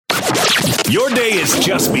Your day has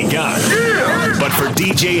just begun. Yeah. But for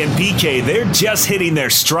DJ and PK, they're just hitting their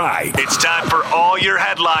stride. It's time for all your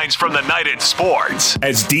headlines from the night in sports.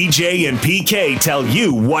 As DJ and PK tell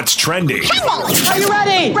you what's trending. Are you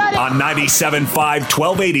ready? On 97.5,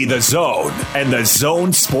 1280 The Zone and The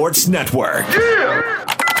Zone Sports Network. Yeah.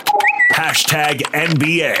 Hashtag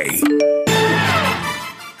NBA.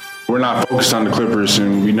 We're not focused on the Clippers,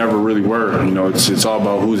 and we never really were. You know, it's all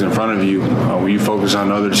about who's in front of you. When you focus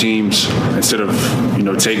on other teams instead of,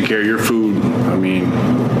 taking care of your food, it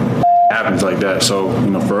happens like that. So,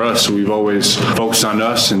 for us, we've always focused on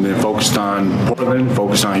us and then focused on Portland,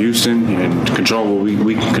 focused on Houston, and control what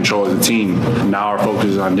we can control as a team. Now our focus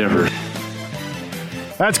is on Denver.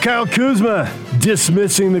 That's Kyle Kuzma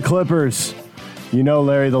dismissing the Clippers.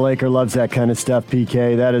 Larry the Laker loves that kind of stuff,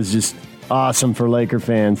 PK. That is just awesome for Laker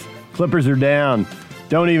fans. Clippers are down.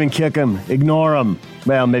 Don't even kick them. Ignore them.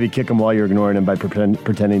 Well, maybe kick them while you're ignoring them by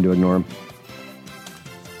pretending to ignore them.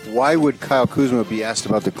 Why would Kyle Kuzma be asked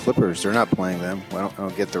about the Clippers? They're not playing them. I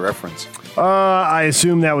don't get the reference. I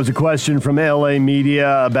assume that was a question from LA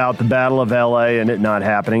media about the Battle of LA and it not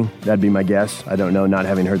happening. That'd be my guess. I don't know, not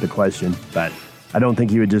having heard the question, but I don't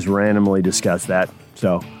think he would just randomly discuss that.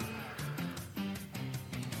 So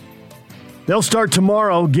they'll start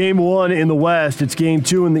tomorrow, Game 1 in the West. It's Game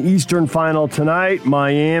 2 in the Eastern Final tonight.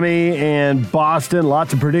 Miami and Boston.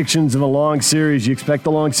 Lots of predictions in a long series. You expect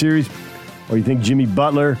the long series? Or you think Jimmy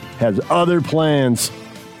Butler has other plans?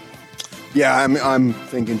 Yeah, I'm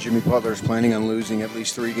thinking Jimmy Butler's planning on losing at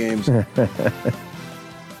least 3 games.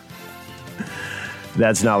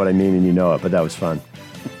 That's not what I mean, and you know it, but that was fun.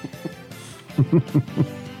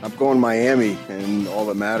 I'm going Miami, and all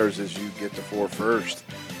that matters is you get to 4 first.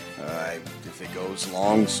 If it goes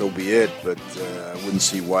long, so be it. But I wouldn't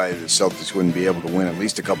see why the Celtics wouldn't be able to win at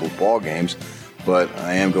least a couple of ball games. But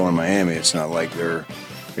I am going Miami. It's not like they're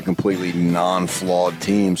a completely non-flawed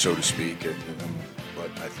team, so to speak.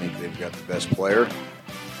 But I think they've got the best player,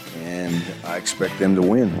 and I expect them to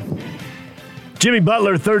win. Jimmy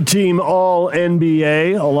Butler, third-team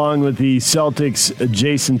All-NBA, along with the Celtics'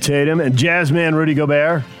 Jason Tatum and Jazzman Rudy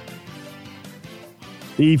Gobert.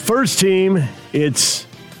 The first team, it's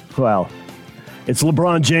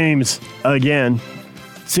LeBron James again.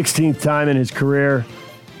 16th time in his career.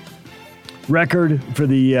 Record for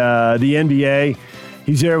the NBA.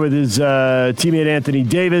 He's there with his teammate Anthony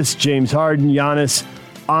Davis, James Harden, Giannis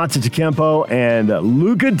Antetokounmpo, and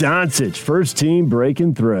Luka Doncic. First team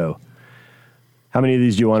breaking through. How many of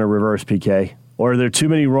these do you want to reverse, PK? Or are there too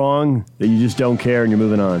many wrong that you just don't care and you're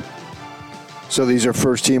moving on? So these are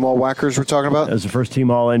first-team All-Whackers we're talking about? As the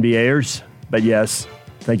first-team All-NBAers, but yes.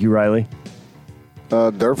 Thank you, Riley.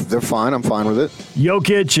 They're fine. I'm fine with it.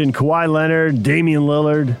 Jokic and Kawhi Leonard, Damian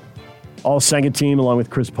Lillard, all second team along with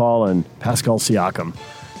Chris Paul and Pascal Siakam.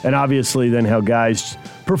 And obviously then how guys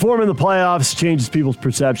perform in the playoffs changes people's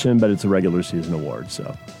perception, but it's a regular season award.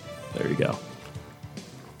 So there you go.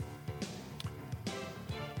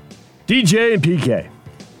 DJ and PK.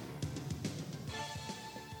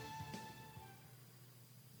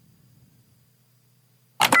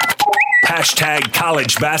 Hashtag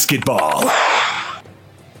college basketball.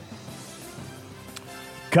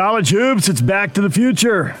 College hoops, it's back to the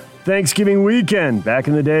future. Thanksgiving weekend. Back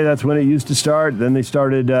in the day, that's when it used to start. Then they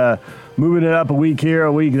started moving it up a week here,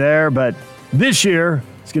 a week there. But this year,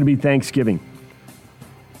 it's going to be Thanksgiving.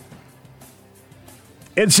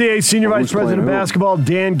 NCAA Senior Vice President of Basketball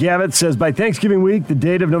Dan Gavitt says by Thanksgiving week, the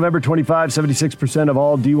date of November 25, 76% of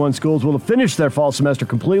all D1 schools will have finished their fall semester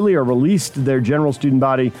completely or released their general student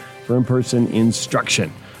body for in-person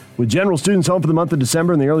instruction. With general students home for the month of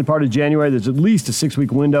December and the early part of January, there's at least a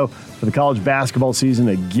 6-week window for the college basketball season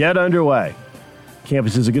to get underway.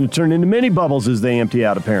 Campuses are going to turn into mini bubbles as they empty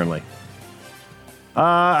out, apparently.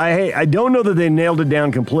 I don't know that they nailed it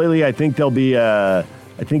down completely. I think they'll be...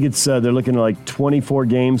 I think it's they're looking at like 24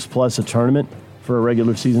 games plus a tournament for a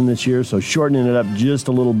regular season this year, so shortening it up just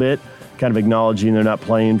a little bit, kind of acknowledging they're not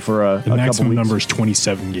playing for a couple weeks. The maximum number is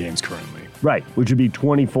 27 games currently. Right, which would be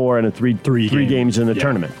 24 and three games in the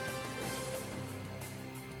tournament.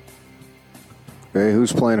 Okay,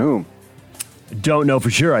 who's playing whom? Don't know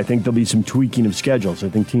for sure. I think there'll be some tweaking of schedules. I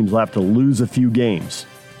think teams will have to lose a few games.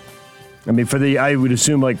 I mean, I would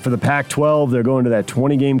assume like for the Pac-12, they're going to that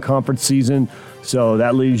 20-game conference season. So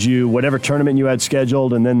that leaves you whatever tournament you had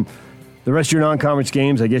scheduled, and then the rest of your non-conference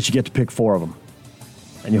games, I guess you get to pick 4 of them.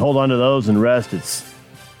 And you hold on to those, and the rest, it's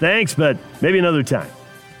thanks, but maybe another time.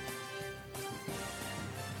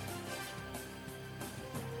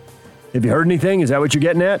 Have you heard anything? Is that what you're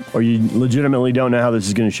getting at? Or you legitimately don't know how this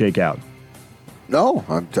is going to shake out? No,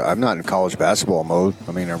 I'm not in college basketball mode.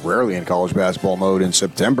 I mean, I'm rarely in college basketball mode in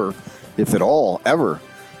September. if at all, ever.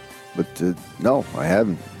 But no, I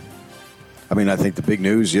haven't. I mean, I think the big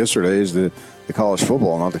news yesterday is the college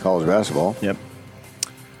football, not the college basketball. Yep.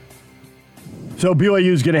 So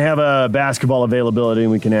BYU is going to have a basketball availability,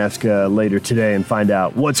 and we can ask later today and find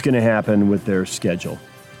out what's going to happen with their schedule.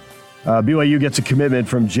 BYU gets a commitment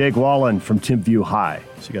from Jake Wallen from Timpview High.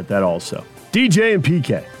 So you got that also. DJ and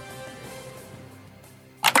PK.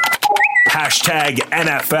 Hashtag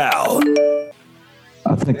NFL.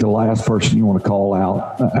 I think the last person you want to call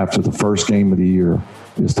out after the first game of the year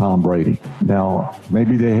is Tom Brady. Now,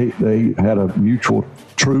 maybe they had a mutual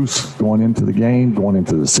truce going into the game, going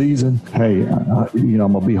into the season. Hey, I'm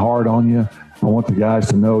going to be hard on you. I want the guys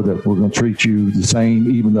to know that we're going to treat you the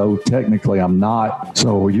same, even though technically I'm not.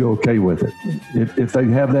 So are you okay with it? If they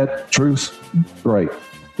have that truce, great.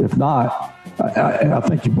 If not, I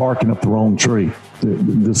think you're barking up the wrong tree. The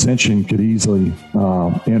dissension could easily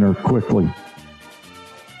enter quickly.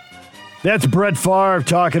 That's Brett Favre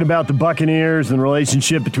talking about the Buccaneers and the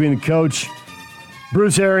relationship between the coach,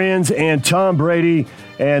 Bruce Arians, and Tom Brady.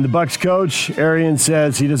 And the Bucs coach, Arians,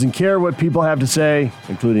 says he doesn't care what people have to say,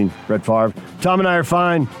 including Brett Favre. Tom and I are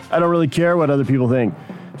fine. I don't really care what other people think.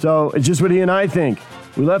 So it's just what he and I think.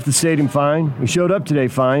 We left the stadium fine. We showed up today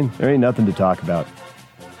fine. There ain't nothing to talk about.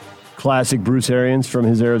 Classic Bruce Arians from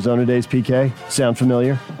his Arizona days, PK. Sound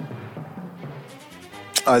familiar?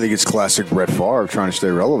 I think it's classic Brett Favre trying to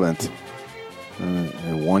stay relevant.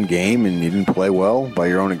 One game and you didn't play well by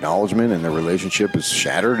your own acknowledgement, and the relationship is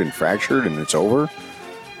shattered and fractured and it's over.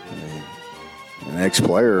 An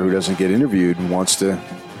ex-player who doesn't get interviewed and wants to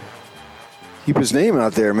keep his name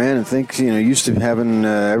out there, man, and thinks, used to having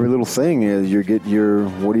every little thing. You get your,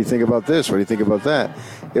 what do you think about this? What do you think about that?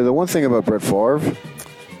 The one thing about Brett Favre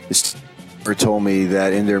is, he told me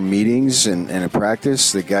that in their meetings and in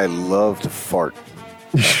practice, the guy loved to fart.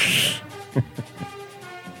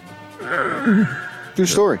 True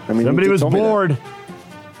story. I mean, somebody was bored.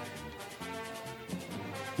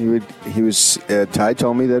 Ty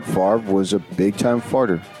told me that Favre was a big-time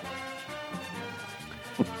farter.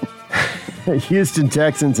 Houston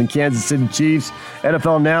Texans and Kansas City Chiefs.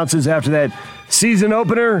 NFL announces after that season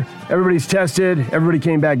opener, everybody's tested. Everybody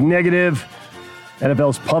came back negative.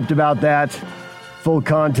 NFL's pumped about that. Full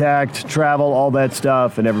contact, travel, all that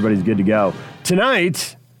stuff, and everybody's good to go.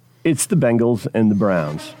 Tonight, it's the Bengals and the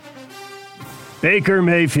Browns. Baker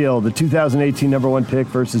Mayfield, the 2018 number one pick,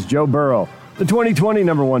 versus Joe Burrow, the 2020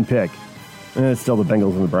 number one pick. And it's still the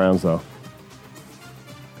Bengals and the Browns, though.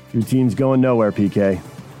 Your team's going nowhere, PK.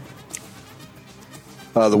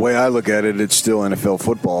 The way I look at it, it's still NFL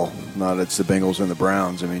football, not it's the Bengals and the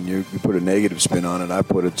Browns. I mean, you put a negative spin on it. I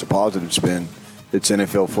put it's a positive spin. It's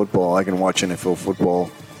NFL football. I can watch NFL football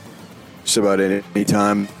just about any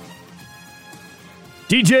time.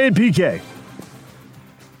 DJ and PK.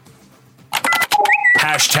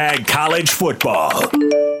 Hashtag college football.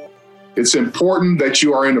 It's important that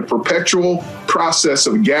you are in a perpetual process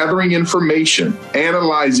of gathering information,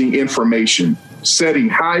 analyzing information, setting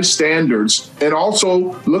high standards, and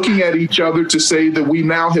also looking at each other to say that we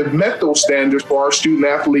now have met those standards for our student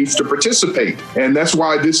athletes to participate. And that's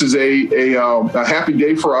why this is a happy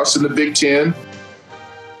day for us in the Big Ten.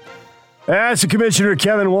 That's the Commissioner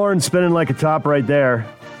Kevin Warren spinning like a top right there.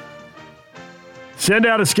 Send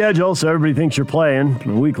out a schedule so everybody thinks you're playing.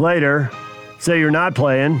 A week later, say you're not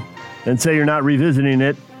playing, then say you're not revisiting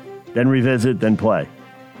it, then revisit, then play.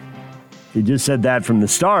 If you just said that from the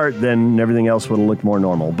start, then everything else would have looked more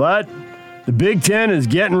normal. But the Big Ten is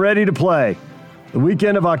getting ready to play. The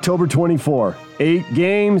weekend of October 24. 8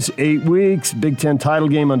 games, 8 weeks. Big Ten title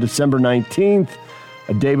game on December 19th,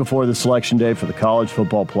 a day before the selection day for the college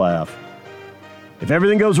football playoff. If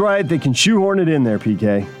everything goes right, they can shoehorn it in there,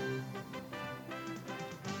 PK.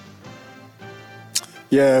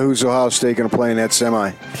 Yeah, who's Ohio State going to play in that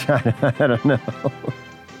semi? I don't know.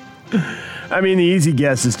 I mean, the easy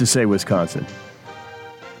guess is to say Wisconsin.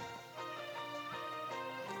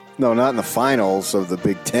 No, not in the finals of the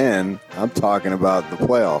Big Ten. I'm talking about the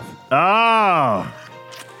playoff. Oh.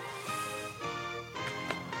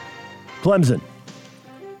 Clemson.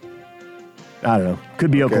 I don't know.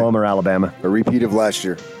 Could be okay. Oklahoma or Alabama. A repeat of last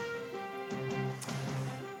year.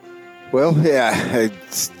 Well, yeah,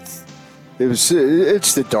 it's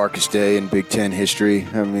the darkest day in Big Ten history.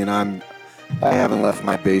 I mean, I haven't left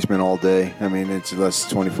my basement all day. I mean, it's less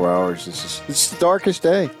than 24 hours. It's the darkest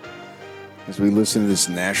day. As we listen to this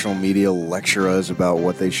national media lecture us about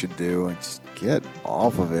what they should do, and just get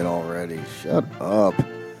off of it already. Shut up.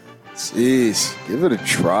 Jeez, give it a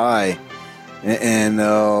try. And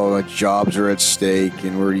jobs are at stake,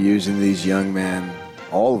 and we're using these young men,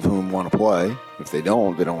 all of whom want to play. If they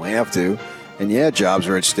don't have to. And yeah, jobs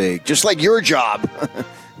are at stake, just like your job.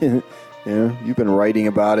 You've been writing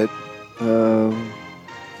about it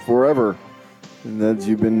forever, and that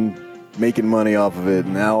you've been making money off of it.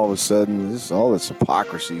 And now all of a sudden, all this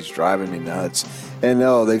hypocrisy is driving me nuts. And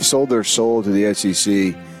no, they've sold their soul to the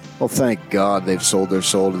SEC. Well, thank God they've sold their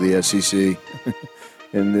soul to the SEC.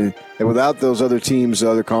 and without those other teams,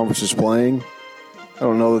 other conferences playing, I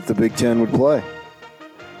don't know that the Big Ten would play.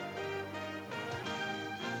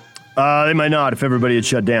 They might not if everybody had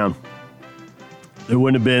shut down. There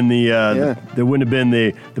wouldn't have been there wouldn't have been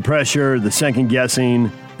the pressure, the second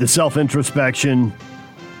guessing, the self-introspection.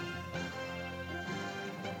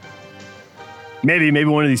 Maybe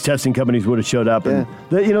one of these testing companies would have showed up. And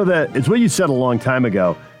it's what you said a long time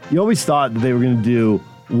ago. You always thought that they were going to do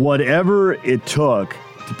whatever it took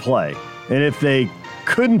to play. And if they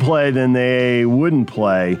couldn't play, then they wouldn't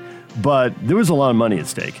play. But there was a lot of money at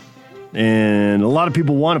stake. And a lot of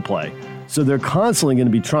people want to play. So they're constantly going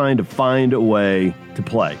to be trying to find a way to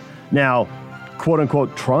play. Now, quote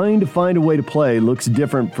unquote, trying to find a way to play looks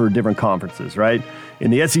different for different conferences, right?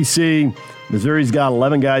 In the SEC, Missouri's got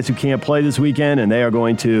 11 guys who can't play this weekend, and they are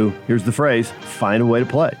going to, here's the phrase, find a way to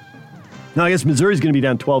play. Now, I guess Missouri's going to be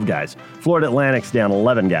down 12 guys. Florida Atlantic's down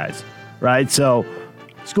 11 guys, right? So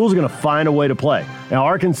schools are going to find a way to play. Now,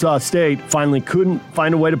 Arkansas State finally couldn't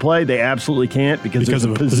find a way to play. They absolutely can't because there's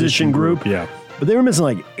a position group. Yeah. But they were missing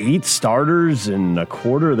like 8 starters and a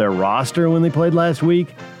quarter of their roster when they played last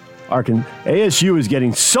week. ASU is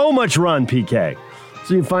getting so much run, PK.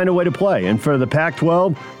 So you find a way to play. And for the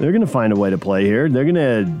Pac-12, they're going to find a way to play here. They're going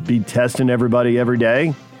to be testing everybody every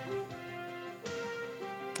day.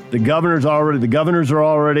 The governors are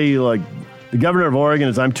already like, the governor of Oregon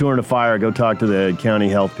is, I'm touring a fire, go talk to the county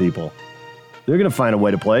health people. They're going to find a way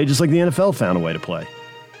to play, just like the NFL found a way to play.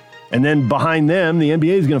 And then behind them, the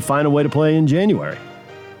NBA is going to find a way to play in January.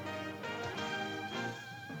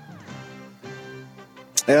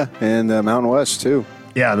 Yeah, and the Mountain West, too.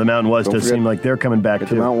 Yeah, the Mountain West does seem like they're coming back, too.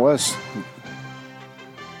 The Mountain West.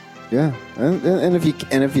 Yeah, and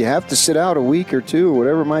if you have to sit out a week or two or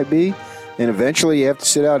whatever it might be, and eventually you have to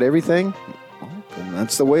sit out everything, well, then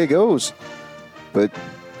that's the way it goes. But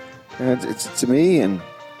it's to me, and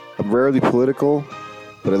I'm rarely political,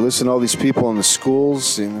 but I listen to all these people in the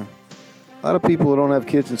schools. A lot of people who don't have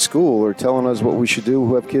kids in school are telling us what we should do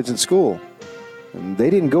who have kids in school. And they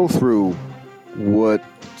didn't go through what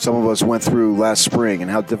some of us went through last spring and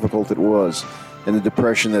how difficult it was and the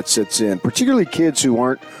depression that sits in, particularly kids who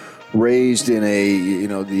aren't raised in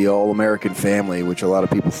the all-American family, which a lot of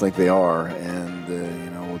people think they are, and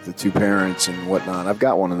with the two parents and whatnot. I've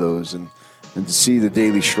got one of those, and to see the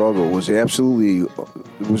daily struggle was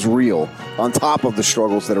real, on top of the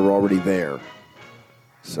struggles that are already there.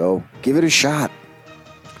 So give it a shot.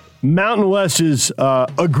 Mountain West is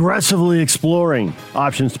aggressively exploring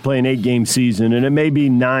options to play an 8-game season, and it may be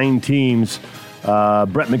 9 teams.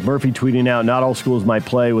 Brett McMurphy tweeting out, not all schools might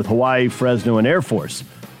play, with Hawaii, Fresno, and Air Force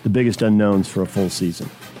the biggest unknowns for a full season.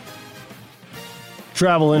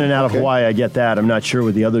 Travel in and out of Hawaii, I get that. I'm not sure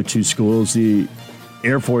with the other 2 schools. The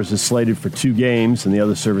Air Force is slated for 2 games, and the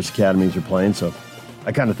other service academies are playing, so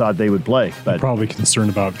I kind of thought they would play. But I'm probably concerned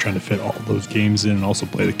about trying to fit all those games in and also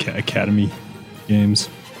play the academy games.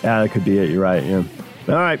 Yeah, that could be it. You're right, yeah.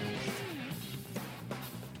 All right.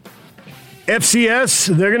 FCS,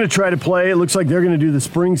 they're going to try to play. It looks like they're going to do the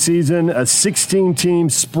spring season, a 16-team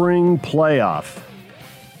spring playoff.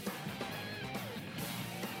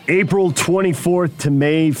 April 24th to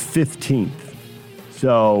May 15th.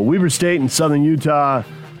 So Weber State and Southern Utah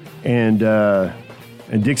and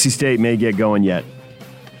Dixie State may get going yet.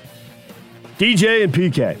 DJ and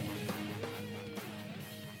PK.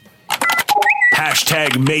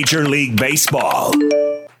 Hashtag Major League Baseball.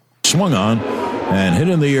 Swung on and hit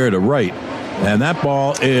in the air to right. And that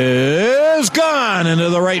ball is gone into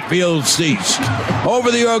the right field seats.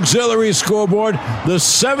 Over the auxiliary scoreboard, the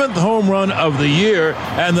 7th home run of the year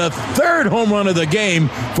and the 3rd home run of the game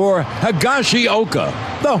for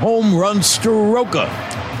Higashioka, the home run stroker,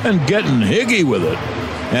 and getting higgy with it.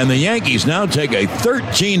 And the Yankees now take a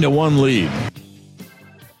 13-1 lead.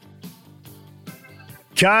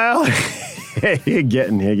 Kyle, you're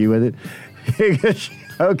getting higgy with it.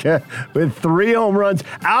 Okay, with 3 home runs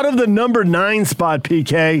out of the number 9 spot,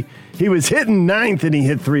 PK. He was hitting 9th and he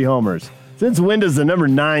hit 3 homers. Since when does the number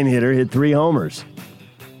 9 hitter hit 3 homers?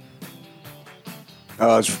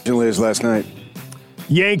 As recently as last night.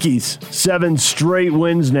 Yankees, 7 straight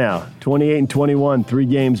wins now. 28-21, 3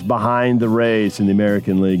 games behind the Rays in the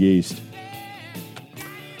American League East.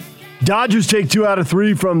 Dodgers take 2 out of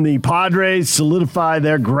 3 from the Padres, solidify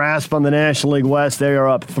their grasp on the National League West. They are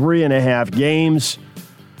up 3.5 games.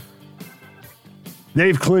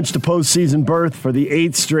 They've clinched a postseason berth for the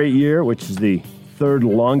 8th straight year, which is the third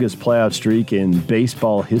longest playoff streak in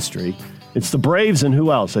baseball history. It's the Braves and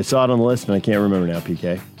who else? I saw it on the list, and I can't remember now,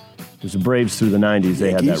 PK. It was the Braves through the 90s.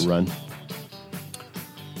 They had that run.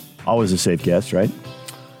 Always a safe guess, right?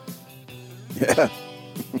 Yeah.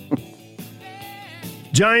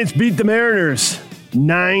 Giants beat the Mariners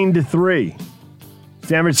 9-3.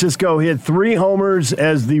 San Francisco hit 3 homers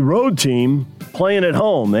as the road team playing at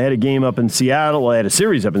home. They had a game up in Seattle. Well, they had a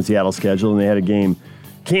series up in Seattle scheduled, and they had a game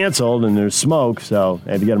canceled, and there's smoke, so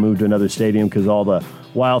they had to move to another stadium because all the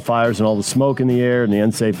wildfires and all the smoke in the air and the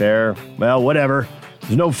unsafe air. Well, whatever.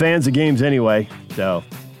 There's no fans of games anyway, so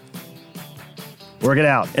work it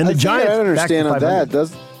out. And the Giants. I understand on that.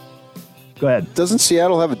 Go ahead. Doesn't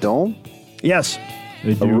Seattle have a dome? Yes.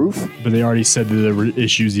 They do, a roof? But they already said that there were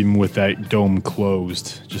issues even with that dome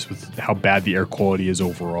closed, just with how bad the air quality is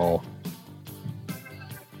overall.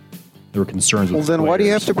 There were concerns with Well, then why do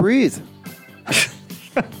you have to breathe?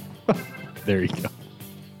 There you go.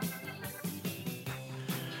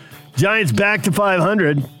 Giants back to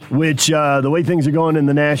 500, which the way things are going in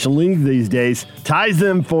the National League these days ties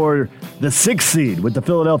them for the 6th seed with the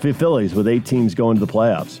Philadelphia Phillies, with 8 teams going to the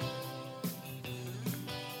playoffs.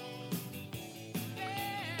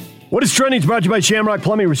 What is Trending is brought to you by Shamrock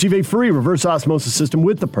Plumbing. Receive a free reverse osmosis system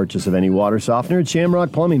with the purchase of any water softener at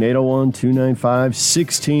Shamrock Plumbing,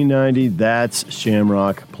 801-295-1690. That's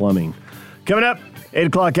Shamrock Plumbing. Coming up, 8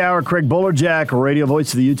 o'clock hour, Craig Bolerjack, radio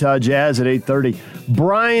voice of the Utah Jazz at 8:30.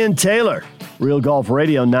 Brian Taylor, Real Golf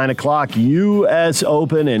Radio, 9 o'clock. U.S.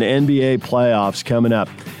 Open and NBA playoffs coming up.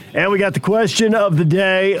 And we got the question of the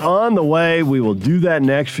day on the way. We will do that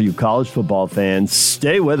next for you college football fans.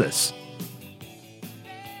 Stay with us.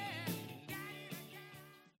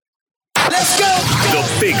 Let's go! The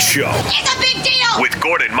Big Show. It's a big deal! With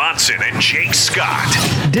Gordon Monson and Jake Scott.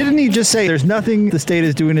 Didn't he just say there's nothing the state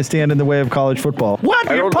is doing to stand in the way of college football?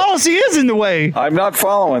 What? Your policy is in the way. I'm not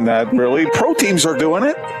following that, really. Pro teams are doing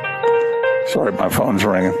it. Sorry, my phone's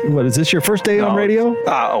ringing. What, is this your first day on radio?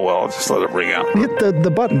 Oh, well, just let it ring out. Hit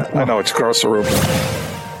the button. I know, it's across the room.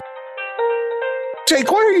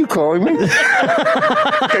 Jake, why are you calling me?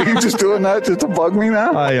 Are you just doing that just to bug me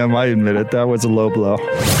now? I am. I admit it. That was a low blow.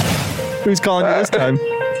 Who's calling you this time?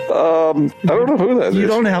 I don't know who that is. You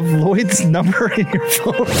don't have Lloyd's number in your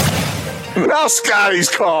phone? Now Scotty's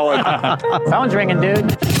calling. Phone's ringing, dude.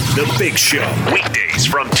 The Big Show. Weekdays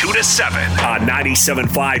from 2 to 7 on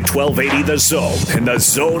 97.5, 1280 The Zone and the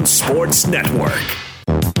Zone Sports Network.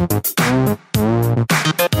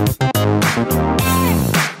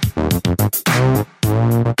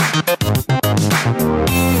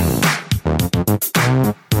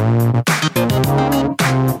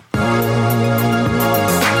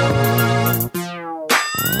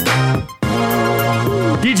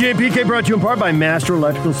 DJ and PK brought to you in part by Master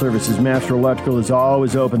Electrical Services. Master Electrical is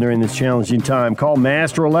always open during this challenging time. Call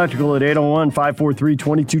Master Electrical at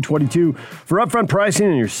 801-543-2222 for upfront pricing,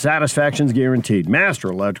 and your satisfaction's guaranteed. Master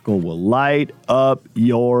Electrical will light up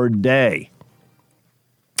your day.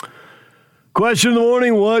 Question of the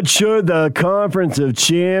morning, what should the Conference of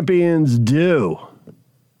Champions do?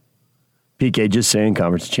 PK just saying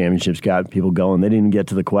Conference of Championships got people going. They didn't even get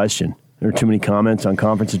to the question. There are too many comments on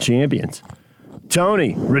Conference of Champions.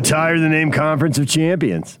 Tony, retire the name Conference of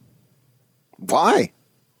Champions. Why?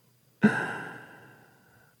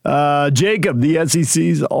 Jacob, the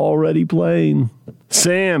SEC's already playing.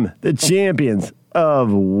 Sam, the champions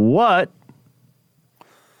of what?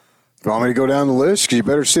 You want me to go down the list? Because you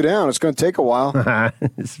better sit down. It's going to take a while.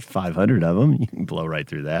 There's 500 of them. You can blow right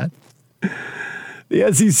through that.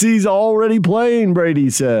 The SEC's already playing, Brady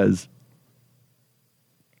says.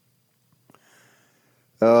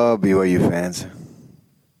 Oh, BYU fans.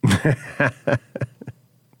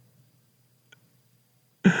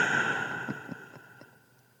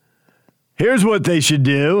 Here's what they should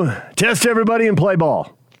do. Test everybody and play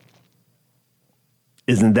ball.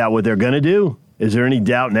 Isn't that what they're going to do? Is there any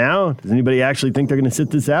doubt now? Does anybody actually think they're going to sit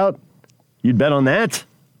this out? You'd bet on that?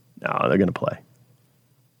 No, they're going to play.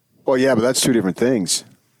 Well, yeah, but that's two different things.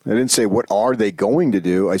 I didn't say what are they going to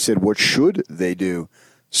do. I said what should they do.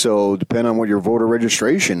 So depending on what your voter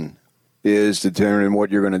registration is, determine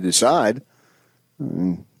what you're going to decide.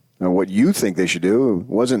 And what you think they should do. It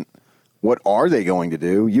wasn't what are they going to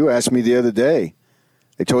do. You asked me the other day.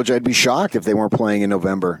 I told you I'd be shocked if they weren't playing in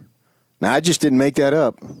November. Now, I just didn't make that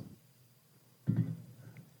up.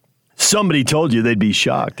 Somebody told you they'd be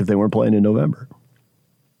shocked if they weren't playing in November.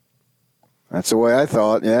 That's the way I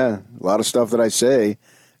thought, yeah. A lot of stuff that I say,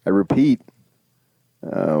 I repeat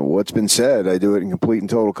what's been said. I do it in complete and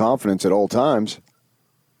total confidence at all times.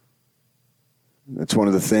 That's one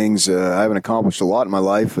of the things I haven't accomplished a lot in my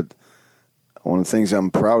life, but one of the things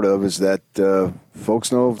I'm proud of is that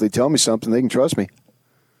folks know if they tell me something, they can trust me. It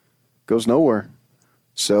goes nowhere.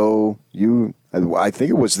 So I think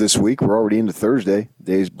it was this week. We're already into Thursday.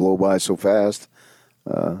 Days blow by so fast.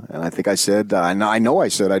 And I think I said, I know I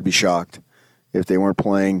said I'd be shocked if they weren't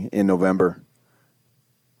playing in November.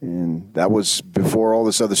 And that was before all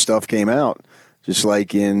this other stuff came out. Just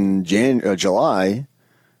like in July,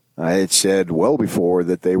 I had said well before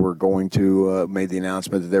that they were going to made the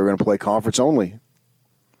announcement that they were going to play conference only.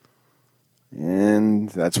 And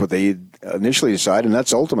that's what they initially decided, and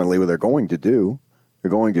that's ultimately what they're going to do.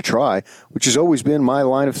 They're going to try, which has always been my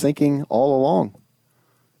line of thinking all along.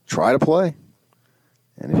 Try to play.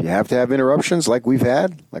 And if you have to have interruptions like we've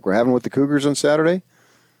had, like we're having with the Cougars on Saturday,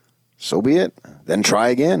 so be it. Then try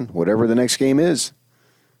again, whatever the next game is.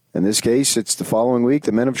 In this case, it's the following week,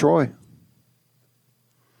 the Men of Troy.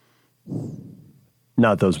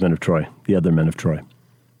 Not those Men of Troy, the other Men of Troy.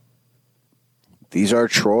 These are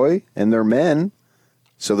Troy, and they're men,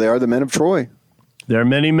 so they are the Men of Troy. There are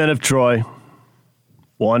many Men of Troy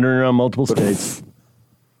wandering around multiple states.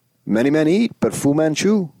 Many men eat, but Fu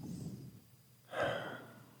Manchu.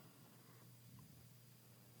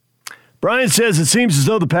 Brian says it seems as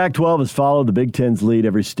though the Pac-12 has followed the Big Ten's lead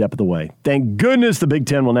every step of the way. Thank goodness the Big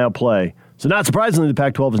Ten will now play. So not surprisingly, the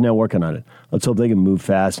Pac-12 is now working on it. Let's hope they can move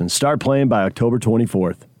fast and start playing by October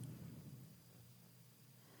 24th.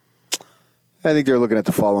 I think they're looking at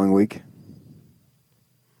the following week.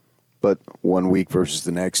 But 1 week versus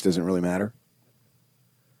the next doesn't really matter.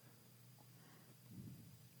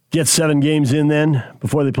 Get 7 games in then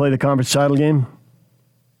before they play the conference title game?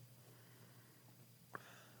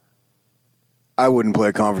 I wouldn't play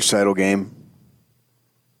a conference title game.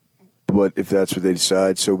 But if that's what they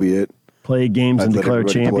decide, so be it. Play games and declare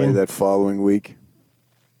champion? Play that following week.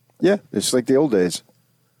 Yeah, it's like the old days.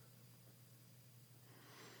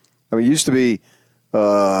 I mean, it used to be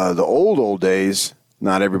the old days,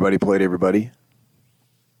 not everybody played everybody.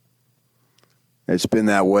 It's been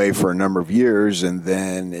that way for a number of years, and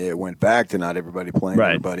then it went back to not everybody playing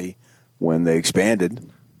everybody when they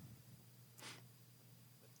expanded.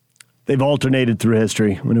 They've alternated through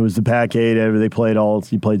history. When it was the Pac-8, they played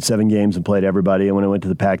you played 7 games and played everybody. And when it went to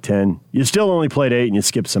the Pac-10, you still only played 8 and you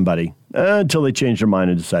skipped somebody until they changed their mind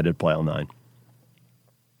and decided to play all 9.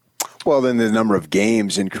 Well, then the number of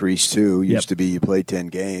games increased, too. Used to be you played 10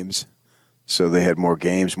 games, so they had more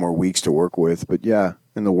games, more weeks to work with. But, yeah,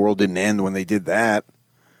 and the world didn't end when they did that.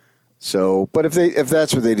 So, but if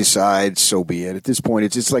that's what they decide, so be it. At this point,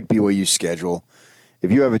 it's like BYU's schedule.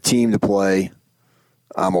 If you have a team to play,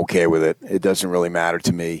 I'm okay with it. It doesn't really matter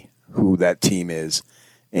to me who that team is.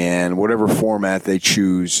 And whatever format they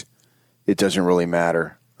choose, it doesn't really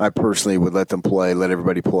matter. I personally would let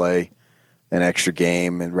everybody play an extra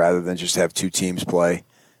game, and rather than just have 2 teams play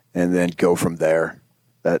and then go from there.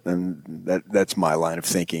 That's my line of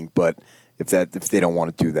thinking. But if they don't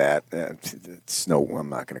want to do that, I'm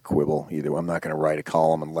not going to quibble either. I'm not going to write a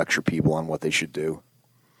column and lecture people on what they should do.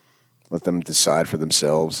 Let them decide for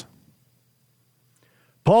themselves.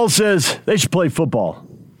 Paul says they should play football.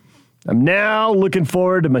 I'm now looking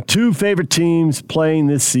forward to my 2 favorite teams playing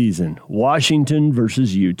this season, Washington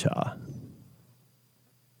versus Utah.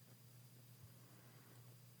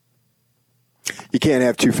 You can't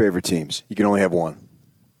have 2 favorite teams. You can only have 1.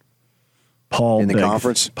 Paul in the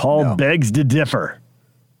conference? Paul begs to differ.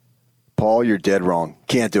 Paul, you're dead wrong.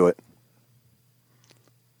 Can't do it.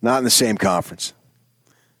 Not in the same conference.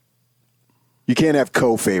 You can't have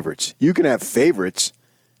co-favorites. You can have favorites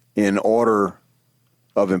in order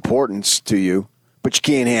of importance to you, but you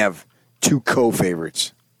can't have 2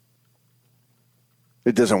 co-favorites.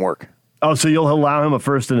 It doesn't work. Oh, so you'll allow him a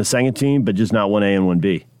first and a second team, but just not 1A and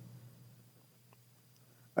 1B?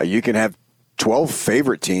 You can have 12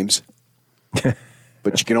 favorite teams,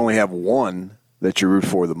 but you can only have 1 that you root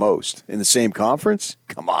for the most. In the same conference?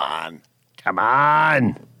 Come on. Come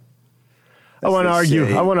on. I want to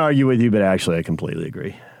argue with you, but actually I completely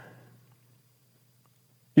agree.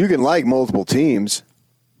 You can like multiple teams.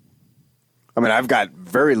 I mean, I've got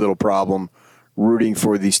very little problem rooting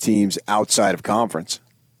for these teams outside of conference.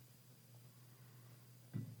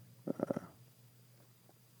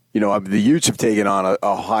 The Utes have taken on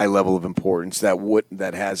a high level of importance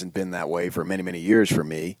that hasn't been that way for many, many years for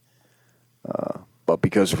me. But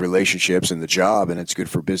because of relationships and the job, and it's good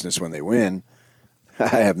for business when they win, I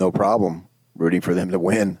have no problem rooting for them to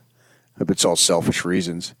win if it's all selfish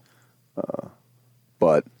reasons.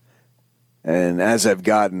 And as I've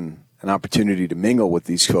gotten an opportunity to mingle with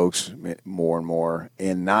these folks more and more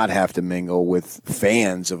and not have to mingle with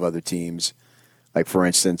fans of other teams, like, for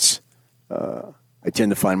instance, I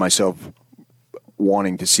tend to find myself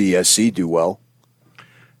wanting to see SC do well.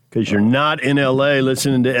 Because you're not in LA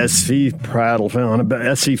listening to SC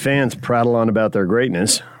fans prattle on about their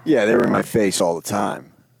greatness. Yeah, they were in my face all the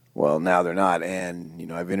time. Well, now they're not.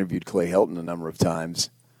 And, I've interviewed Clay Helton a number of times,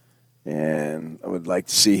 and I would like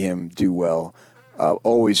to see him do well. I've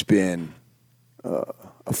always been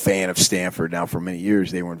a fan of Stanford. Now, for many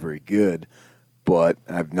years, they weren't very good, but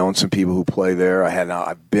I've known some people who play there.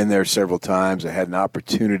 I've been there several times. I had an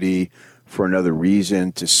opportunity for another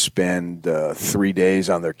reason to spend 3 days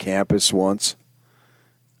on their campus once.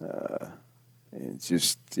 It's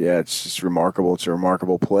just remarkable. It's a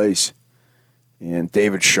remarkable place. And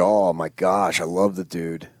David Shaw, my gosh, I love the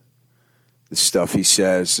dude. The stuff he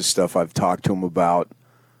says, the stuff I've talked to him about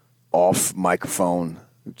off microphone,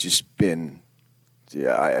 just been,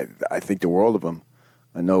 I think the world of him.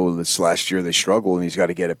 I know this last year they struggled, and he's got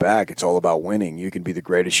to get it back. It's all about winning. You can be the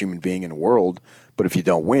greatest human being in the world, but if you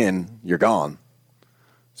don't win, you're gone.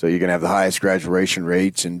 So you're going to have the highest graduation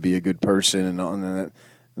rates and be a good person, and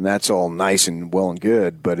that's all nice and well and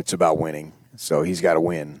good, but it's about winning. So he's got to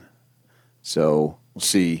win. So we'll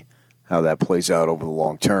see how that plays out over the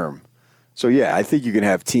long term. So, yeah, I think you can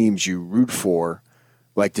have teams you root for,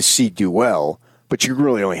 like to see do well, but you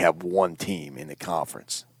really only have one team in the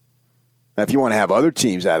conference. Now, if you want to have other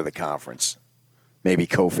teams out of the conference, maybe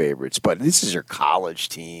co-favorites, but this is your college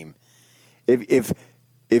team. If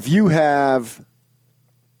you have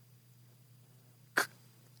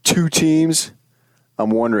two teams, I'm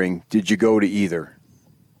wondering, did you go to either?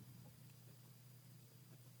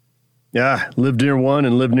 Yeah, lived near one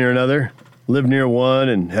and lived near another. Lived near one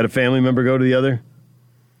and had a family member go to the other.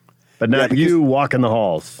 But not you walking the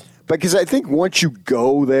halls. Because I think once you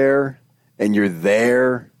go there and you're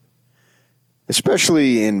there,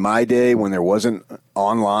 especially in my day when there wasn't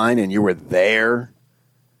online and you were there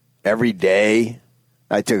every day.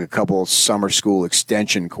 I took a couple of summer school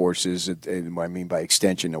extension courses, and what I mean by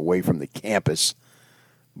extension, away from the campus.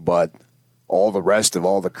 But all the rest of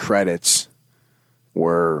all the credits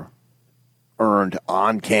were earned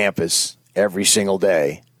on campus every single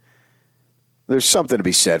day. There's something to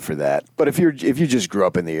be said for that. But if you just grew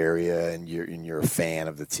up in the area and you're a fan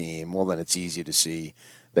of the team, well, then it's easy to see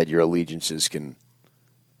that your allegiances can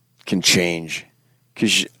change,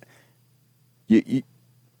 because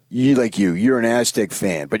you're an Aztec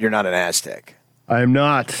fan, but you're not an Aztec. I am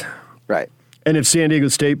not. Right. And if San Diego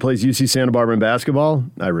State plays UC Santa Barbara in basketball,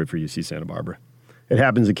 I root for UC Santa Barbara. It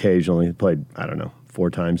happens occasionally. It played, 4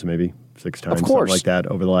 times, maybe 6 times, something like that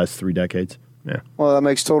over the last 3 decades. Yeah. Well, that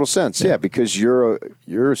makes total sense. Yeah, because you're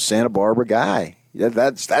a Santa Barbara guy.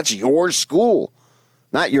 That's your school.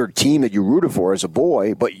 Not your team that you rooted for as a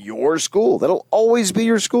boy, but your school. That'll always be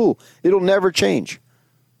your school. It'll never change.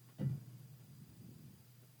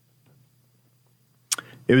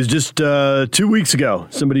 It was just 2 weeks ago.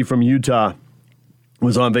 Somebody from Utah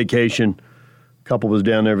was on vacation. A couple was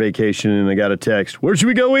down there vacationing, and I got a text. Where should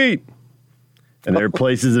we go eat? And there are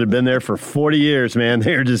places that have been there for 40 years, man.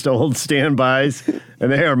 They're just old standbys,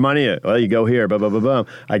 and they are money. Well, you go here, blah, blah, blah, blah.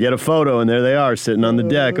 I get a photo, and there they are sitting on the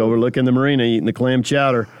deck overlooking the marina eating the clam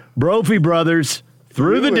chowder. Brophy Brothers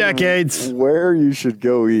through the decades. Where you should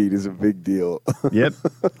go eat is a big deal. Yep.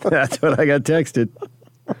 That's what I got texted.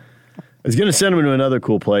 I was going to send them to another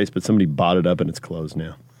cool place, but somebody bought it up, and it's closed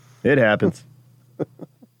now. It happens.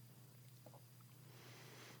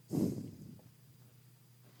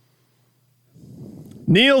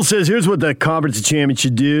 Neil says, here's what the Conference of Champions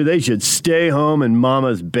should do. They should stay home in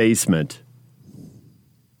Mama's basement.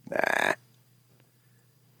 Nah.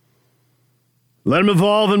 Let them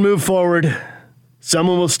evolve and move forward.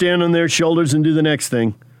 Someone will stand on their shoulders and do the next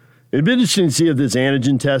thing. It'd be interesting to see if this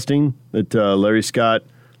antigen testing that Larry Scott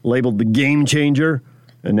labeled the game changer,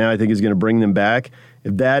 and now I think is going to bring them back,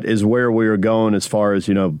 if that is where we are going as far as,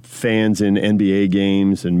 fans in NBA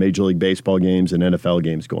games and Major League Baseball games and NFL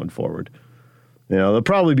games going forward. There'll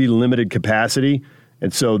probably be limited capacity,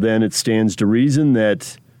 and so then it stands to reason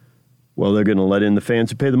that, well, they're going to let in the fans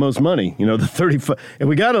who pay the most money. The 35. If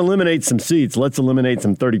we got to eliminate some seats, let's eliminate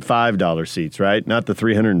some $35 seats, right? Not the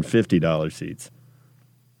 $350 seats.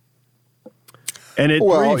 And at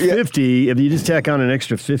 $350, if you just tack on an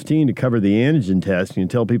extra $15 to cover the antigen test, and you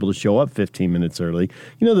tell people to show up 15 minutes early.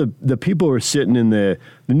 The people who are sitting in the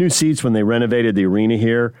new seats when they renovated the arena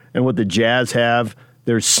here, and what the Jazz have.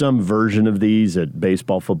 There's some version of these at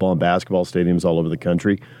baseball, football, and basketball stadiums all over the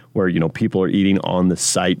country where, people are eating on the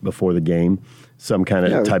site before the game, some kind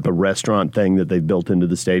of type of restaurant thing that they've built into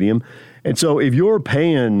the stadium. And so if you're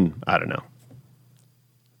paying, I don't know,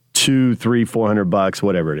 $200, $300, $400,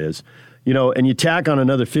 whatever it is, and you tack on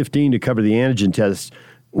another $15 to cover the antigen test,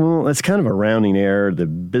 Well, that's kind of a rounding error. The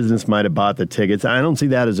business might have bought the tickets. I don't see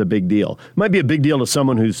that as a big deal. It might be a big deal to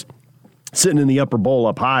someone who's sitting in the upper bowl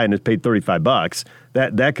up high and has paid $35.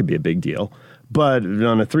 That could be a big deal. But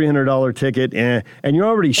on a $300 ticket, and you're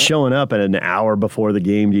already showing up at an hour before the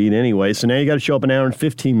game to eat anyway, so now you got to show up an hour and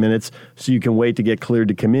 15 minutes so you can wait to get cleared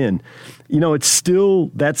to come in. That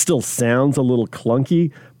still sounds a little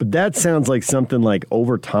clunky, but that sounds like something like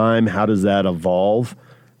over time, how does that evolve?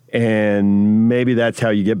 And maybe that's how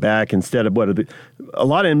you get back instead of a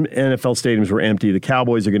lot of NFL stadiums were empty. The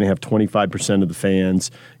Cowboys are going to have 25% of the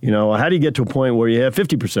fans. How do you get to a point where you have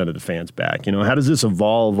 50% of the fans back? How does this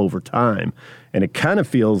evolve over time? And it kind of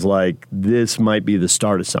feels like this might be the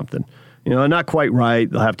start of something. Not quite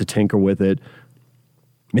right. They'll have to tinker with it.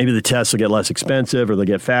 Maybe the tests will get less expensive, or they'll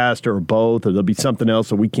get faster, or both, or there'll be something else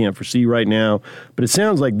that we can't foresee right now. But it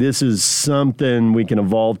sounds like this is something we can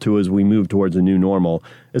evolve to as we move towards a new normal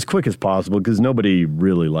as quick as possible, because nobody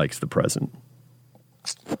really likes the present.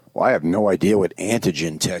 Well, I have no idea what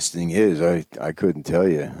antigen testing is. I couldn't tell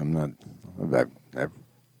you. I'm not.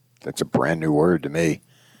 That's a brand new word to me.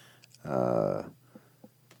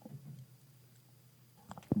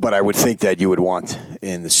 But I would think that you would want,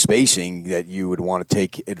 in the spacing, that you would want to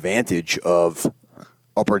take advantage of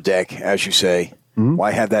upper deck, as you say. Mm-hmm.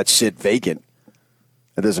 Why have that sit vacant?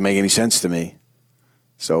 That doesn't make any sense to me.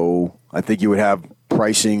 So I think you would have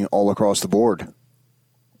pricing all across the board.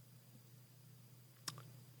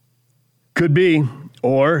 Could be.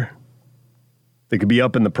 Or they could be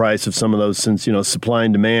up in the price of some of those, since, supply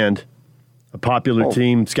and demand. A popular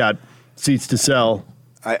team's got seats to sell.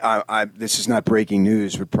 This is not breaking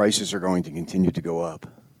news, but prices are going to continue to go up.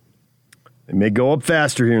 They may go up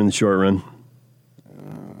faster here in the short run.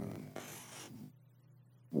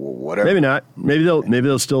 Whatever. Maybe not. Maybe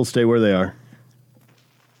they'll still stay where they are.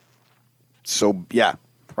 So yeah,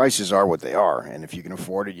 prices are what they are, and if you can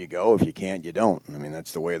afford it, you go. If you can't, you don't. I mean,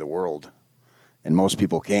 that's the way of the world, and most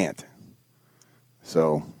people can't.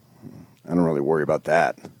 So I don't really worry about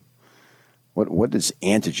that. What is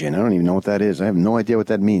antigen? I don't even know what that is. I have no idea what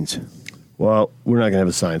that means. Well, we're not going to have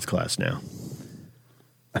a science class now.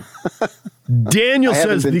 Daniel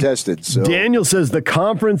says tested. So. Daniel says the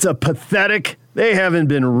conference are pathetic. They haven't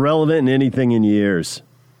been relevant in anything in years.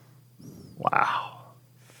 Wow.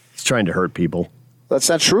 He's trying to hurt people. That's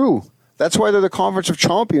not true. That's why they're the conference of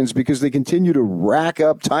champions, because they continue to rack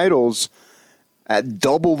up titles at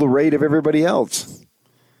double the rate of everybody else.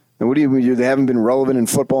 And what do you mean? They haven't been relevant in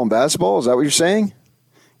football and basketball? Is that what you're saying?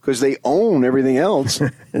 Because they own everything else.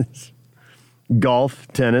 Golf,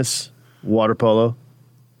 tennis, water polo,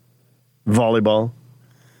 volleyball.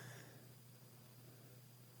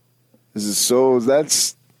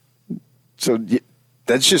 That's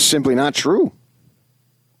just simply not true.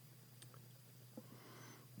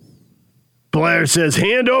 Blair says,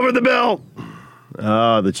 hand over the belt.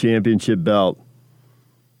 Oh, the championship belt.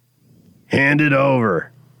 Hand it over.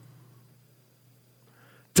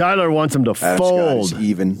 Tyler wants him to fold. Scott is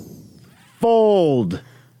even. Fold.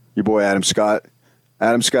 Your boy Adam Scott.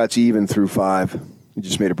 Adam Scott's even through 5. He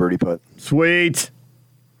just made a birdie putt. Sweet.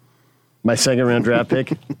 My second round draft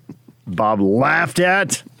pick. Bob laughed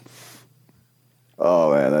at.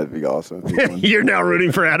 Oh, man, that'd be awesome. You're now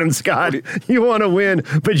rooting for Adam Scott. You want to win,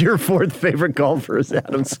 but your fourth favorite golfer is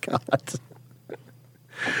Adam Scott.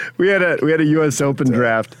 We had a U.S. Open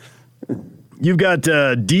draft. You've got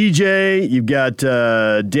DJ, you've got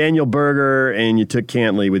Daniel Berger, and you took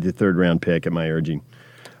Cantley with your third-round pick at my urging.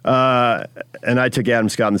 And I took Adam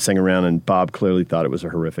Scott in the second round, and Bob clearly thought it was a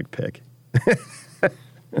horrific pick.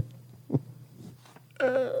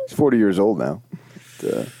 He's 40 years old now.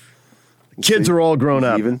 Kids are all grown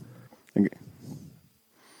up.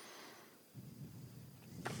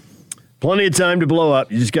 Plenty of time to blow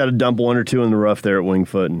up. You just got to dump one or two in the rough there at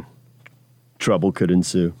Wingfoot, and trouble could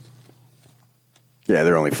ensue. Yeah,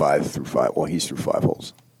 they're only 5 through 5. Well, he's through 5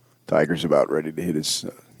 holes. Tiger's about ready to hit his.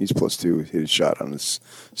 He's +2. Hit his shot on his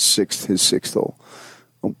sixth hole.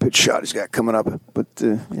 Little pitch shot he's got coming up. But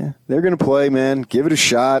yeah, they're gonna play, man. Give it a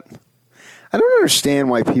shot. I don't understand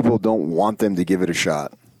why people don't want them to give it a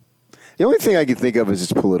shot. The only thing I can think of is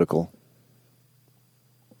it's political.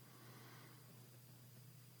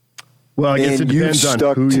 Well, I guess it depends on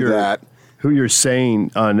who you're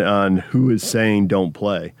saying on who is saying don't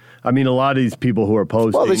play. I mean, a lot of these people who are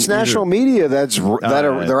posting. Well, it's national media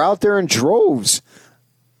they're out there in droves.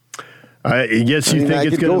 I guess you think I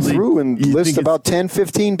it's could going go through and list about 10,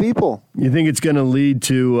 15 people. You think it's going to lead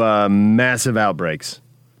to massive outbreaks,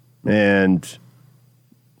 and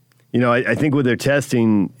I think with their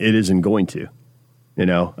testing, it isn't going to.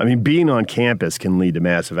 I mean, being on campus can lead to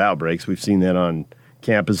massive outbreaks. We've seen that on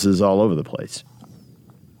campuses all over the place.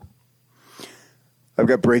 I've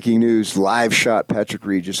got breaking news. Live shot. Patrick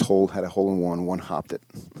Reed just had a hole-in-one. One hopped it.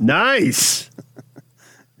 Nice.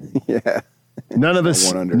 Yeah. None of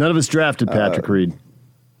us drafted Patrick Reed.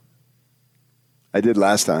 I did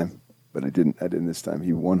last time, but I didn't this time.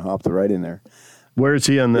 He one hopped right in there. Where is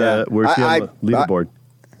he on the leaderboard?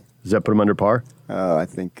 Does that put him under par? I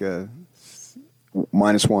think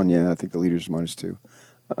 -1. Yeah, I think the leader's -2.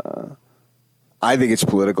 I think it's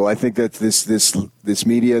political. I think that this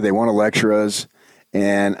media, they want to lecture us,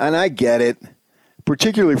 and I get it,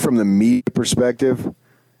 particularly from the media perspective,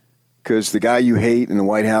 because the guy you hate in the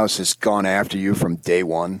White House has gone after you from day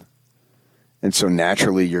one, and so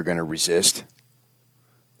naturally you're going to resist.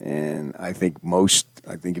 And I think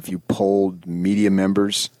if you polled media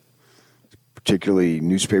members, particularly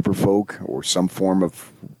newspaper folk or some form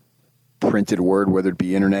of printed word, whether it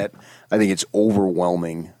be internet, I think it's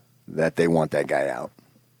overwhelming that they want that guy out.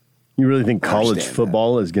 You really think college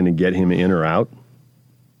football is going to get him in or out? I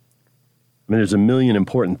mean, there's a million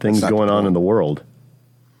important things going on in the world.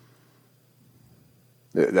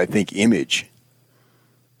 I think image.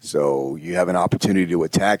 So you have an opportunity to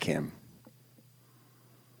attack him.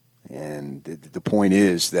 And the point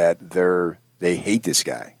is that they hate this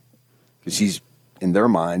guy because in their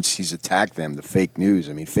minds, he's attacked them, the fake news.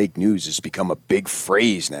 I mean, fake news has become a big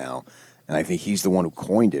phrase now. And I think he's the one who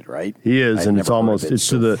coined it, right? He is, and it's almost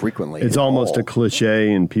a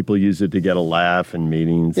cliche, and people use it to get a laugh in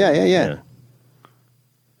meetings. Yeah.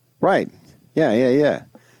 Right. Yeah.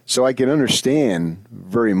 So I can understand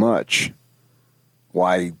very much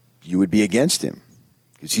why you would be against him,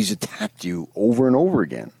 because he's attacked you over and over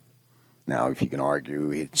again. Now, if you can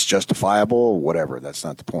argue it's justifiable, whatever, that's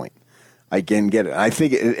not the point. I can get it. I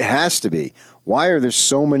think it has to be. Why are there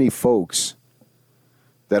so many folks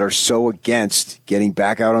that are so against getting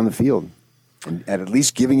back out on the field and at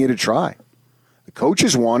least giving it a try? The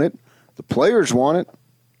coaches want it. The players want it.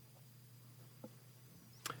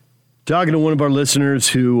 Talking to one of our listeners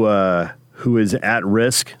who is at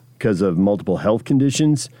risk because of multiple health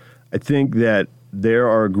conditions, I think that there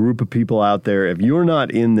are a group of people out there, if you're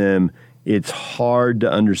not in them, it's hard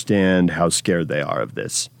to understand how scared they are of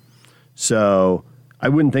this. So I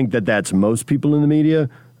wouldn't think that that's most people in the media,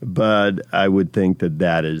 but I would think that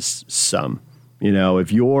that is some. You know,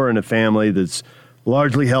 if you're in a family that's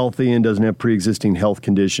largely healthy and doesn't have pre-existing health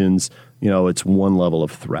conditions, you know, it's one level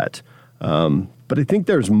of threat. But I think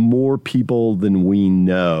there's more people than we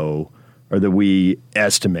know or that we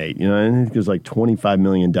estimate. You know, I think there's like 25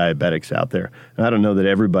 million diabetics out there. And I don't know that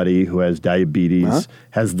everybody who has diabetes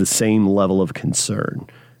has the same level of concern,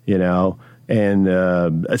 you know, and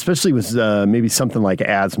especially with maybe something like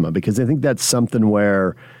asthma, because I think that's something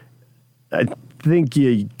where I think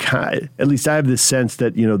at least I have this sense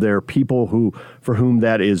that, you know, there are people for whom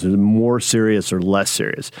that is more serious or less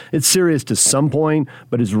serious. It's serious to some point,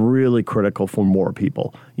 but it's really critical for more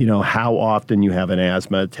people. You know, how often you have an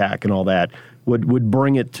asthma attack and all that would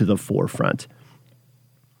bring it to the forefront.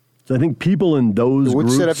 So I think people in those What's groups...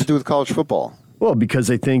 What's that have to do with college football? Well, because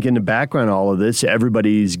I think in the background of all of this,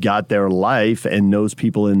 everybody's got their life and knows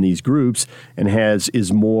people in these groups and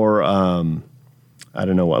is more... I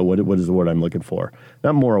don't know what is the word I'm looking for.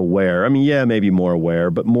 Not more aware. I mean, yeah, maybe more aware,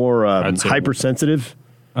 but more hypersensitive.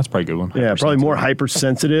 That's probably a good one. Yeah, probably more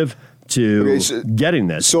hypersensitive to getting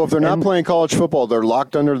this. So if they're not playing college football, they're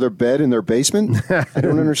locked under their bed in their basement? I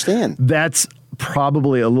don't understand. That's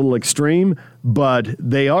probably a little extreme, but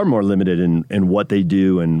they are more limited in what they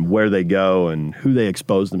do and where they go and who they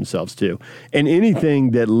expose themselves to. And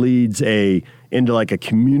anything that leads into like a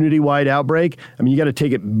community-wide outbreak, I mean, you got to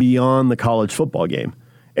take it beyond the college football game.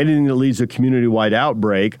 Anything that leads to a community-wide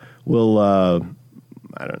outbreak will, I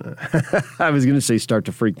don't know. I was going to say start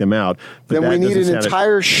to freak them out. Then we need an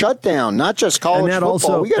entire shutdown, not just college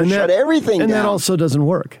football. We got to shut everything down. And that also doesn't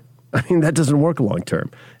work. I mean, that doesn't work long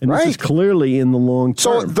term. And this is clearly in the long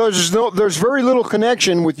term. So there's very little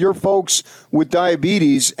connection with your folks with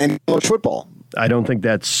diabetes and college football. I don't think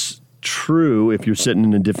that's true if you're sitting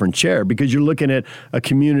in a different chair, because you're looking at a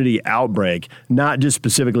community outbreak, not just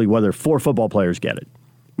specifically whether 4 football players get it.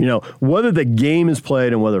 You know, whether the game is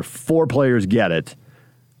played and whether 4 players get it,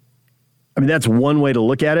 I mean, that's one way to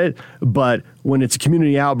look at it. But when it's a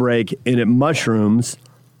community outbreak and it mushrooms,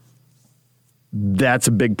 that's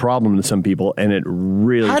a big problem to some people, and it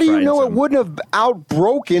really. How do you know it wouldn't have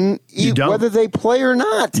outbroken whether they play or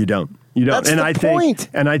not? You don't. That's and the point.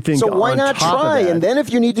 I think so. Why not try? And then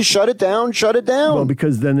if you need to shut it down, shut it down. Well,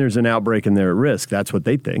 because then there's an outbreak and they're at risk. That's what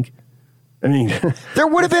they think. I mean, there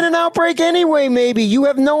would have been an outbreak anyway. Maybe you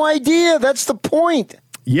have no idea. That's the point.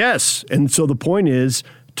 Yes, and so the point is,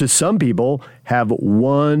 to some people, have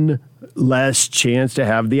one less chance to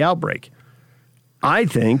have the outbreak. I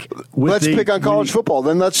think let's pick on college football.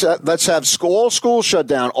 Then let's have all schools shut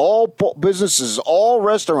down, all businesses, all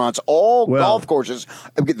restaurants, all golf courses.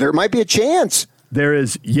 There might be a chance. There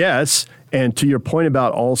is, yes. And to your point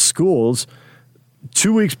about all schools,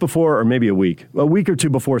 2 weeks before, or maybe a week or two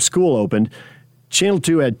before school opened, Channel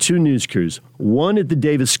 2 had 2 news crews. One at the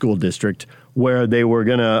Davis School District, where they were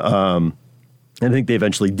going to, I think they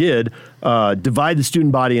eventually did, divide the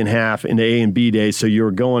student body in half into A and B days. So you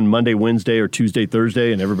were going Monday, Wednesday, or Tuesday,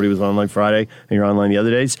 Thursday, and everybody was online Friday, and you're online the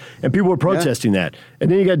other days. And people were protesting that. And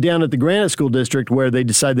then you got down at the Granite School District where they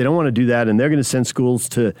decide they don't want to do that, and they're going to send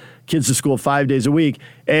kids to school 5 days a week.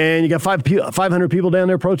 And you got 500 people down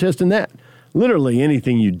there protesting that. Literally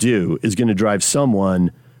anything you do is going to drive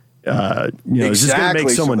someone, exactly. It's just going to make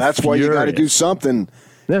someone so that's furious. why you got to do something.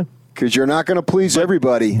 Yeah. Because you're not going to please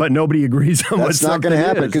everybody. But nobody agrees on what That's not going to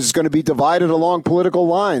happen because it's going to be divided along political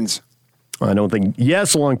lines. I don't think,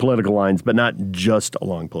 yes, along political lines, but not just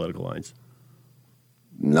along political lines.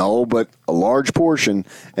 No, but a large portion.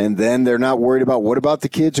 And then they're not worried about what about the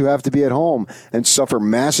kids who have to be at home and suffer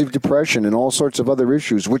massive depression and all sorts of other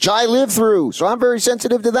issues, which I lived through. So I'm very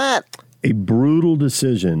sensitive to that. A brutal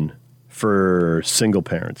decision for single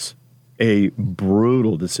parents. A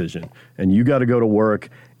brutal decision. And you got to go to work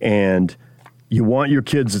and you want your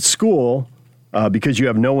kids at school because you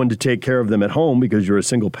have no one to take care of them at home because you're a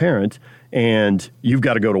single parent and you've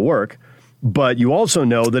got to go to work. But you also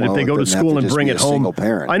know that if they go to school and bring it home,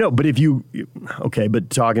 I know, but but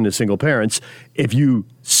talking to single parents, if you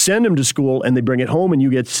send them to school and they bring it home and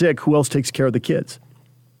you get sick, who else takes care of the kids?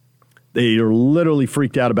 They are literally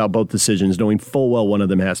freaked out about both decisions, knowing full well one of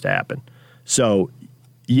them has to happen. So,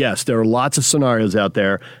 yes, there are lots of scenarios out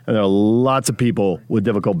there, and there are lots of people with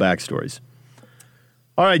difficult backstories.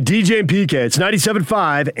 All right, DJ and PK, it's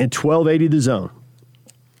 97.5 and 1280 The Zone.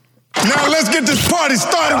 Now let's get this party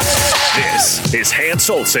started. This is Hans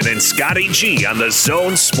Olsen and Scotty G on the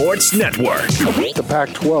Zone Sports Network. The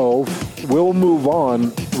Pac-12 will move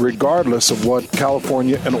on regardless of what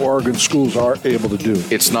California and Oregon schools are able to do.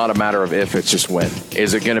 It's not a matter of if, it's just when.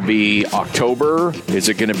 Is it going to be October? Is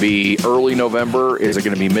it going to be early November? Is it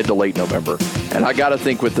going to be mid to late November? And I got to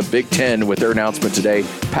think with the Big Ten, with their announcement today,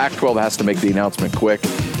 Pac-12 has to make the announcement quick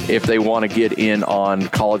if they want to get in on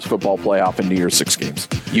college football playoff and New Year's Six games.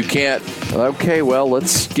 You can't, okay, well,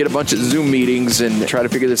 let's get a bunch of Zoom meetings and try to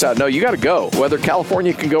figure this out. No, you got to go. Whether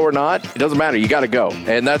California can go or not, it doesn't matter. You got to go.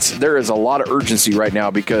 And there is a lot of urgency right now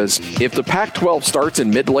because if the Pac-12 starts in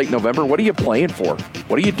mid to late November, what are you playing for?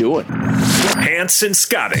 What are you doing? Hans and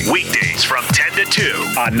Scotty, weekdays from 10 to 2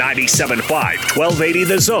 on 97.5, 1280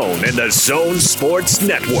 The Zone and the Zone Sports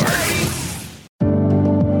Network.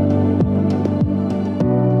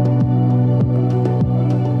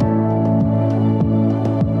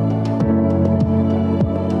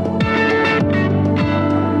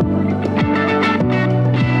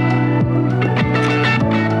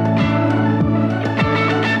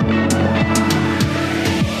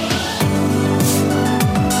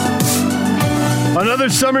 Another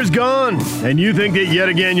summer's gone, and you think that yet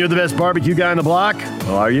again you're the best barbecue guy on the block?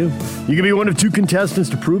 Well, are you? You can be one of 2 contestants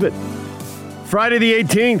to prove it. Friday the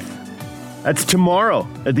 18th. That's tomorrow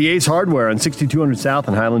at the Ace Hardware on 6200 South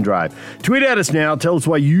and Highland Drive. Tweet at us now. Tell us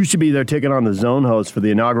why you should be there taking on the Zone host for the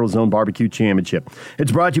inaugural Zone Barbecue Championship.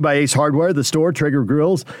 It's brought to you by Ace Hardware, the store, Traeger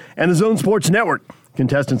Grills, and the Zone Sports Network.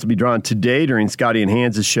 Contestants will be drawn today during Scotty and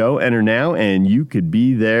Hans' show. Enter now, and you could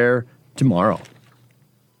be there tomorrow.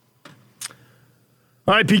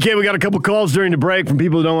 All right, PK, we got a couple calls during the break from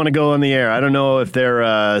people who don't want to go on the air. I don't know if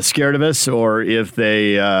they're scared of us or if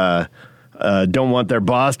they don't want their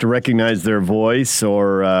boss to recognize their voice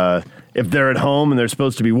or if they're at home and they're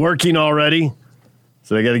supposed to be working already.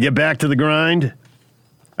 So they got to get back to the grind.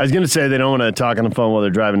 I was going to say they don't want to talk on the phone while they're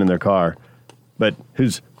driving in their car. But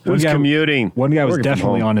who's commuting? One guy was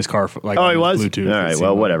definitely on his car. He was? Bluetooth. All right,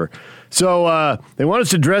 well, whatever. So they want us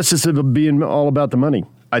to address this as being all about the money.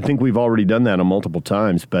 I think we've already done that multiple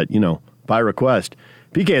times, but, by request.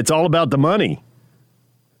 PK, it's all about the money.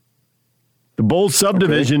 The Bowl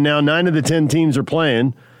subdivision, now 9 of the 10 teams are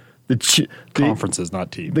playing. The conferences,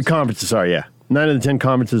 not teams. The conferences, sorry, yeah. 9 of the 10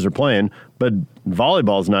 conferences are playing, but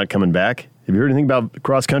volleyball's not coming back. Have you heard anything about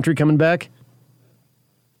cross country coming back?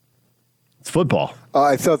 It's football.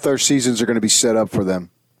 I thought their seasons are going to be set up for them.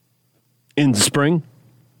 In the spring?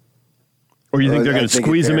 Or you think they're going to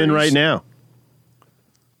squeeze them in right now?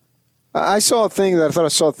 I saw a thing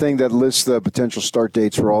that lists the potential start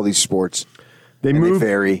dates for all these sports. They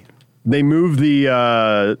vary. They moved the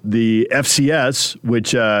FCS,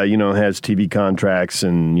 which has TV contracts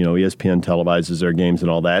and ESPN televises their games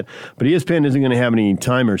and all that. But ESPN isn't going to have any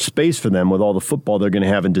time or space for them with all the football they're going to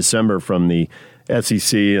have in December from the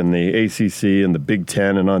SEC and the ACC and the Big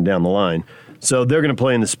Ten and on down the line. So they're going to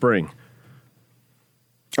play in the spring.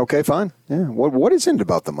 Okay, fine. Yeah. What is it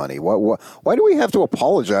about the money? Why do we have to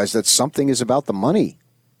apologize that something is about the money?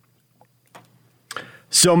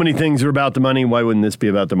 So many things are about the money. Why wouldn't this be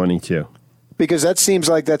about the money too? Because that seems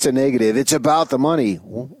like that's a negative. It's about the money.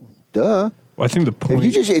 Well, duh. Well, I think the point.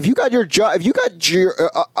 If you got your job,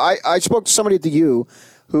 I spoke to somebody at the U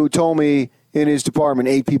who told me in his department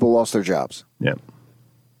 8 people lost their jobs. Yeah.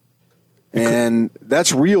 And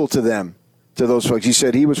that's real to them, to those folks. He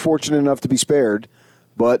said he was fortunate enough to be spared,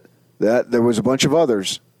 but that there was a bunch of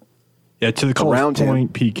others. Yeah, to the college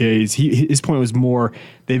point, PK's, his point was more,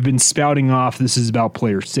 they've been spouting off, this is about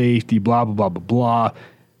player safety, blah, blah, blah, blah, blah.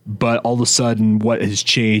 But all of a sudden, what has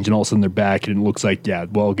changed, and all of a sudden they're back, and it looks like, yeah,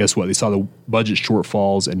 well, guess what? They saw the budget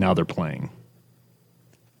shortfalls, and now they're playing.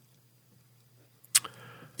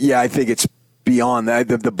 Yeah, I think it's beyond that.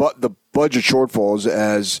 The budget shortfalls,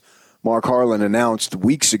 as Mark Harlan announced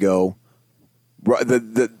weeks ago,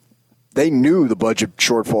 they knew the budget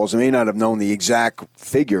shortfalls. They may not have known the exact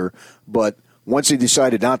figure, but once they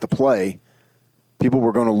decided not to play, people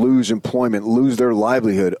were going to lose employment, lose their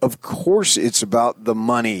livelihood. Of course it's about the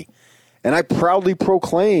money. And I proudly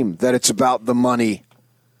proclaim that it's about the money.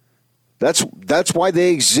 That's why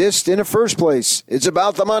they exist in the first place. It's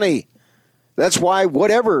about the money. That's why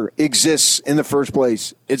whatever exists in the first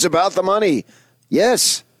place. It's about the money.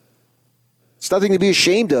 Yes. It's nothing to be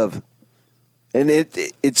ashamed of. And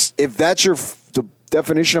it's if that's the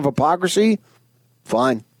definition of hypocrisy,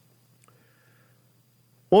 fine.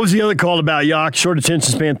 What was the other call about, Yak? Short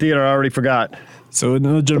attention span theater, I already forgot. So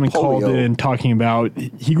another gentleman called in talking about,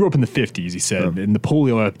 he grew up in the 50s, he said, in the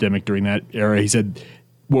polio epidemic during that era. He said,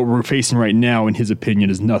 what we're facing right now, in his opinion,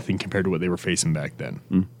 is nothing compared to what they were facing back then.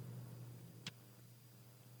 Mm.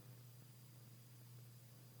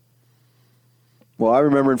 Well, I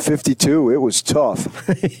remember in 52, it was tough.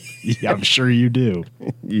 Yeah, I'm sure you do.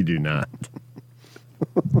 You do not.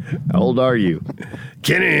 How old are you?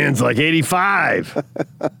 Kinahan's like 85.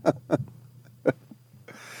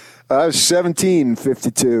 I was 17 in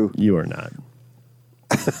 52. You are not.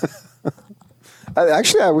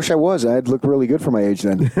 Actually, I wish I was. I'd look really good for my age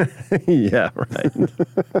then. Yeah, right.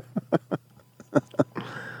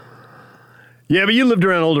 Yeah, but you lived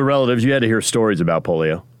around older relatives. You had to hear stories about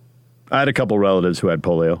polio. I had a couple relatives who had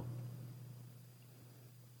polio.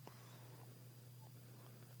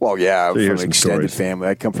 Well, yeah, so from an extended family.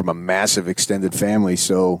 I come from a massive extended family,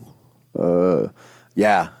 so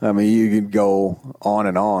yeah. I mean, you can go on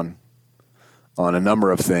and on a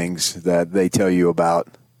number of things that they tell you about,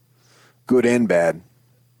 good and bad.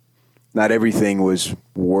 Not everything was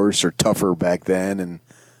worse or tougher back then, and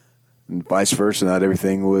vice versa. Not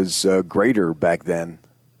everything was greater back then.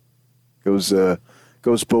 It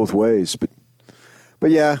goes both ways, but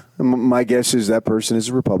yeah, my guess is that person is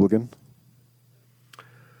a Republican.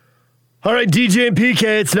 All right, DJ and PK,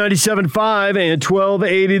 it's 97.5 and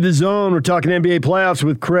 1280 The Zone. We're talking NBA playoffs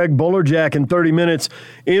with Craig Bolerjack in 30 minutes.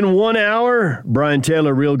 In 1 hour, Brian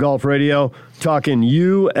Taylor, Real Golf Radio, talking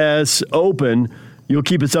U.S. Open. You'll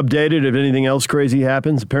keep us updated if anything else crazy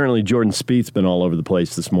happens. Apparently, Jordan Spieth's been all over the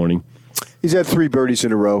place this morning. He's had 3 birdies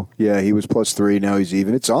in a row. Yeah, he was +3. Now he's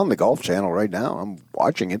even. It's on the Golf Channel right now. I'm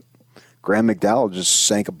watching it. Graham McDowell just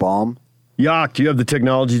sank a bomb. Yak, do you have the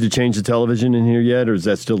technology to change the television in here yet, or does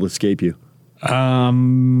that still escape you?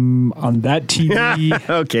 On that TV.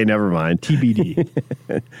 Okay, never mind. TBD.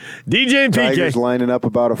 DJ and PK. Tiger's lining up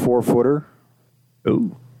about a 4-footer.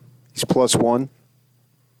 Ooh. He's +1.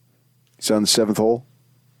 He's on the 7th hole.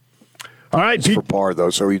 All right. It's for par, though,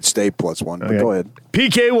 so he'd stay +1. But go ahead.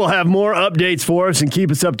 PK will have more updates for us and keep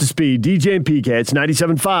us up to speed. DJ and PK, it's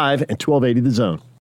 97.5 and 1280 The Zone.